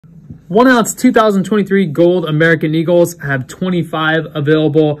1 ounce 2023 gold American Eagles have 25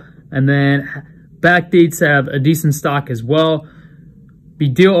 available, and then back dates have a decent stock as well. The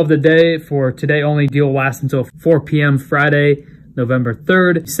deal of the day for today only, deal lasts until 4 p.m. Friday, November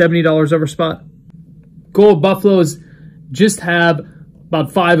 3rd, $70 over spot. Gold Buffaloes just have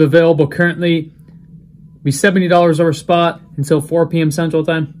about 5 available currently. Be $70 over spot until 4 p.m. Central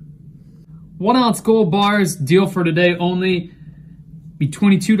Time. 1 ounce gold bars, deal for today only, be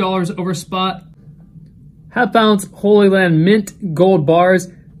 $22 over spot. Half ounce Holy Land Mint gold bars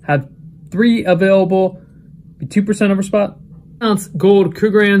have 3 available, be 2% over spot. 1 ounce gold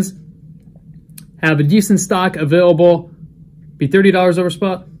Krugerrands have a decent stock available, be $30 over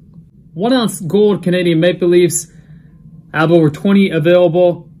spot. 1 ounce gold Canadian Maple Leafs have over 20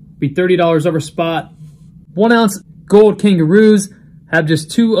 available, be $30 over spot. 1 ounce gold Kangaroos have just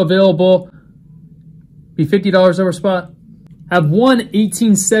 2 available, be $50 over spot. Have one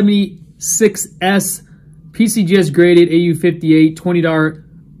 1876S PCGS graded AU58 $20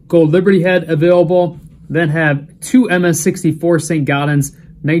 gold Liberty Head available. Then have 2 MS64 St. Gaudens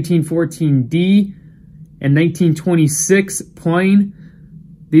 1914D and 1926 plain.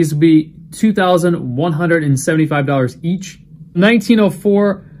 These will be $2,175 each.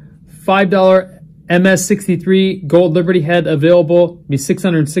 1904 $5 MS63 gold Liberty Head available, be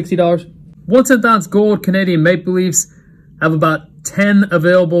 $660. 1/10 ounce gold Canadian Maple Leafs have about 10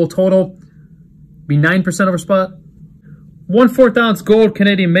 available total, be 9% over spot. 1/4 ounce gold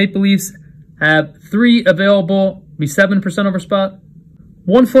Canadian Maple Leafs have 3 available, be 7% over spot.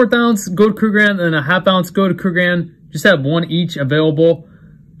 1/4 ounce gold Krugerrand and a half ounce gold Krugerrand just have 1 each available,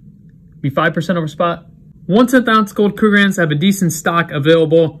 be 5% over spot. 1/10 ounce gold Krugerrands have a decent stock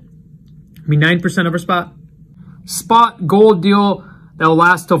available, be 9% over spot. Spot gold deal that will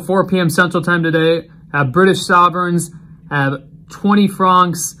last till 4 p.m. Central Time today. Have British Sovereigns, have 20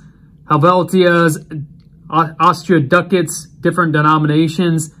 francs, Helvetias, Austria Ducats, different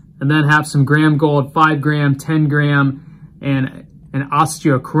denominations, and then have some gram gold, 5 gram, 10 gram, and an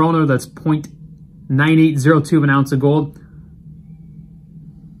Austria Corona that's 0.9802 of an ounce of gold.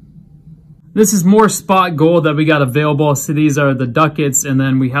 This is more spot gold that we got available. So these are the ducats, and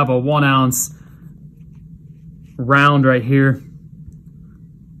then we have a 1 ounce round right here.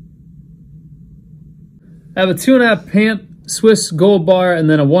 I have a 2.5 Pamp Swiss gold bar and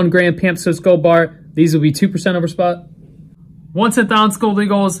then a 1 gram Pamp Swiss gold bar. These will be 2% over spot. 1/10 ounce gold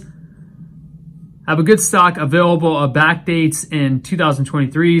Eagles have a good stock available of back dates in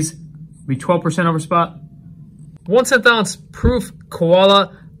 2023s, be 12% over spot. 1/10 ounce proof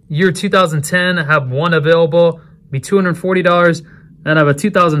Koala year 2010 have 1 available, be $240. And I have a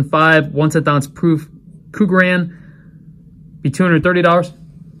 2005 1/10 ounce proof Krugerrand, be $230.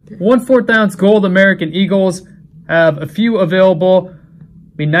 1/4 ounce gold American Eagles have a few available,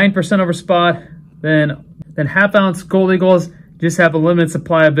 be 9% over spot. Then half ounce gold Eagles just have a limited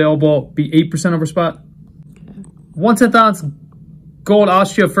supply available, be 8% over spot. 1/10 ounce gold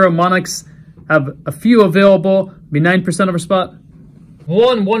Austria Pharaohmonics have a few available, be 9% over spot.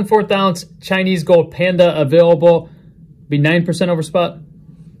 1/4 ounce Chinese gold Panda available, be 9% over spot.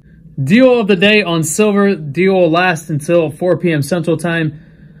 Deal of the day on silver. Deal will last until 4 p.m. Central Time.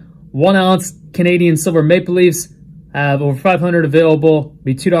 1 ounce Canadian silver Maple Leafs have over 500 available,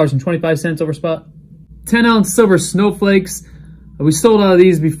 be $2.25 over spot. 10 ounce silver Snowflakes. We sold out of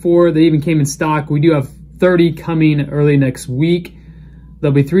these before they even came in stock. We do have 30 coming early next week.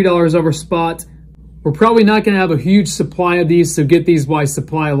 They'll be $3 over spot. We're probably not going to have a huge supply of these, so get these while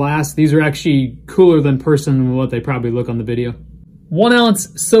supply lasts. These are actually cooler than person than what they probably look on the video. 1 ounce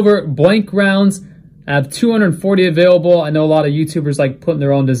silver blank rounds. I have 240 available. I know a lot of YouTubers like putting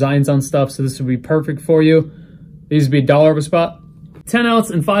their own designs on stuff, so this would be perfect for you. These would be $1 over spot. 10 ounce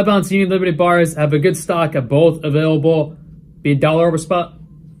and 5 ounce Union Liberty bars have a good stock of both available, be $1 over spot.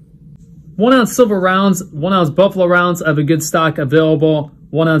 1 ounce silver rounds, 1 ounce Buffalo rounds have a good stock available.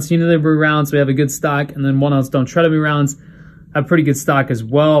 1 ounce Union Liberty rounds, we have a good stock, and then 1 ounce Don't Tread on Me rounds have pretty good stock as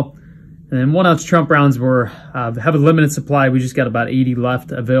well. And then 1 ounce Trump rounds have a limited supply. We just got about 80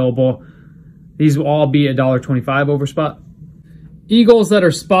 left available. These will all be $1.25 over spot. Eagles that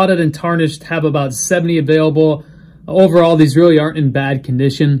are spotted and tarnished have about 70 available. Overall, these really aren't in bad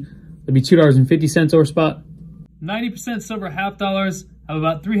condition. They'll be $2.50 over spot. 90% silver half dollars have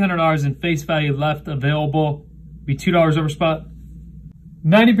about $300 in face value left available. Be $2 over spot.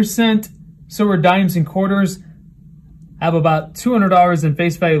 90% silver dimes and quarters have about $200 in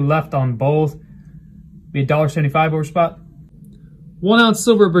face value left on both. Be $1.75 over spot. 1 ounce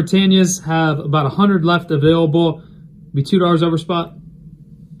silver Britannias have about 100 left available. Be $2 over spot.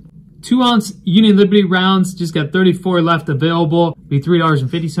 2-ounce Union Liberty rounds, just got 34 left available. Be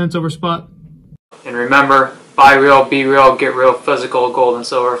 $3.50 over spot. And remember, buy real, be real, get real physical gold and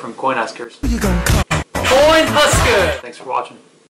silver from Coin Huskers. Coin Huskers! Thanks for watching.